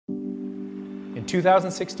In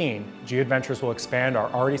 2016, GeoAdventures will expand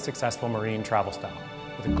our already successful marine travel style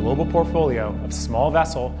with a global portfolio of small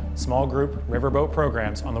vessel, small group riverboat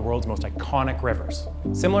programs on the world's most iconic rivers.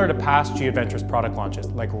 Similar to past GeoAdventures product launches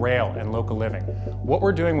like Rail and Local Living, what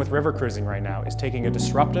we're doing with river cruising right now is taking a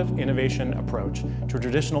disruptive innovation approach to a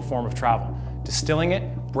traditional form of travel, distilling it,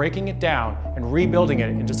 breaking it down, and rebuilding it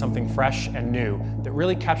into something fresh and new that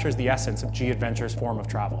really captures the essence of GeoAdventures' form of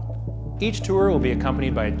travel. Each tour will be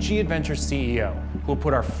accompanied by a GeoAdventures CEO who will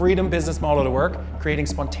put our freedom business model to work, creating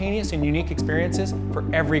spontaneous and unique experiences for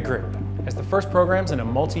every group. As the first programs in a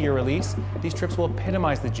multi-year release, these trips will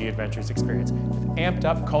epitomize the GeoAdventures experience with amped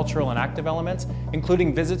up cultural and active elements,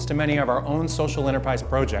 including visits to many of our own social enterprise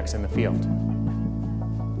projects in the field.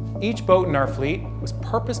 Each boat in our fleet was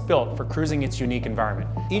purpose-built for cruising its unique environment.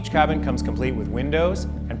 Each cabin comes complete with windows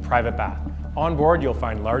and private bath. On board, you'll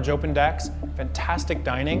find large open decks, fantastic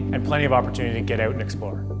dining, and plenty of opportunity to get out and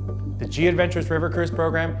explore. The GeoAdventures River Cruise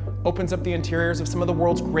program opens up the interiors of some of the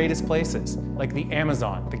world's greatest places, like the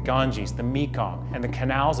Amazon, the Ganges, the Mekong, and the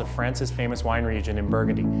canals of France's famous wine region in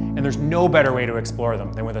Burgundy. And there's no better way to explore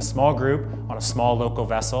them than with a small group on a small local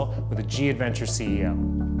vessel with a GeoAdventures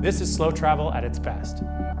CEO. This is slow travel at its best.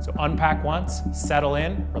 So unpack once, settle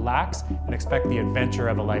in, relax, and expect the adventure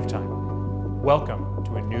of a lifetime. Welcome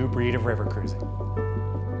to a new breed of river cruising.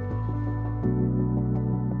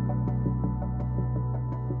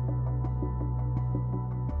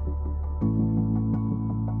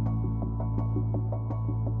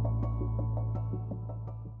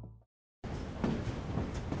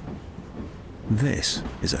 This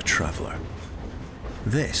is a traveler.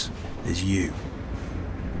 This is you.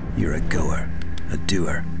 You're a goer, a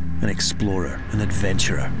doer, an explorer, an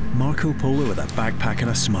adventurer. Marco Polo with a backpack and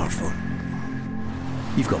a smartphone.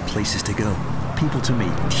 You've got places to go, people to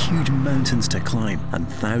meet, huge mountains to climb, and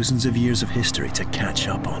thousands of years of history to catch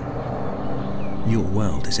up on. Your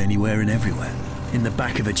world is anywhere and everywhere. In the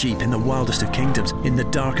back of a Jeep, in the wildest of kingdoms, in the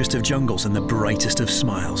darkest of jungles, and the brightest of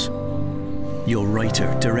smiles. You're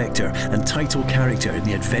writer, director, and title character in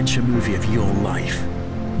the adventure movie of your life.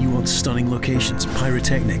 You want stunning locations,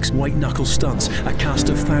 pyrotechnics, white-knuckle stunts, a cast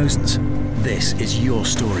of thousands. This is your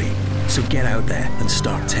story, so get out there and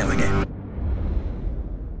start telling it.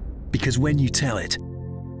 Because when you tell it,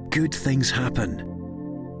 good things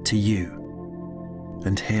happen to you,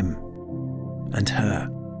 and him, and her,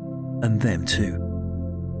 and them too.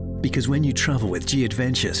 Because when you travel with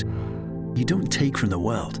GeoAdventures, you don't take from the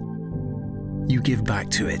world, you give back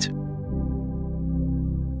to it.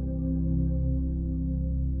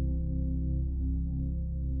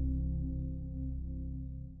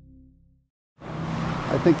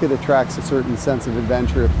 I think it attracts a certain sense of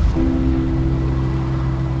adventure.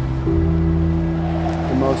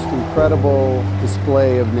 The most incredible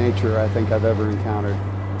display of nature I think I've ever encountered.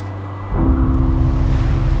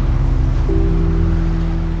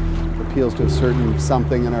 It appeals to a certain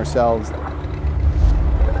something in ourselves.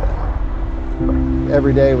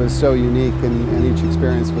 Every day was so unique and each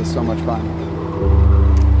experience was so much fun.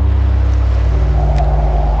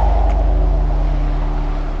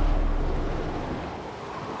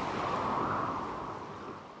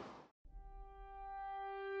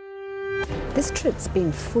 This trip's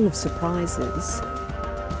been full of surprises.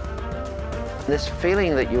 This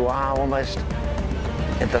feeling that you are almost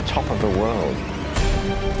at the top of the world.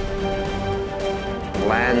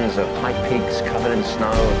 Lands of high peaks covered in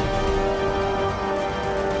snow.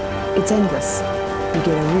 It's endless. You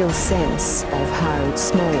get a real sense of how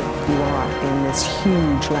small you are in this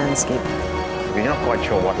huge landscape. You're not quite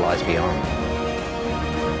sure what lies beyond.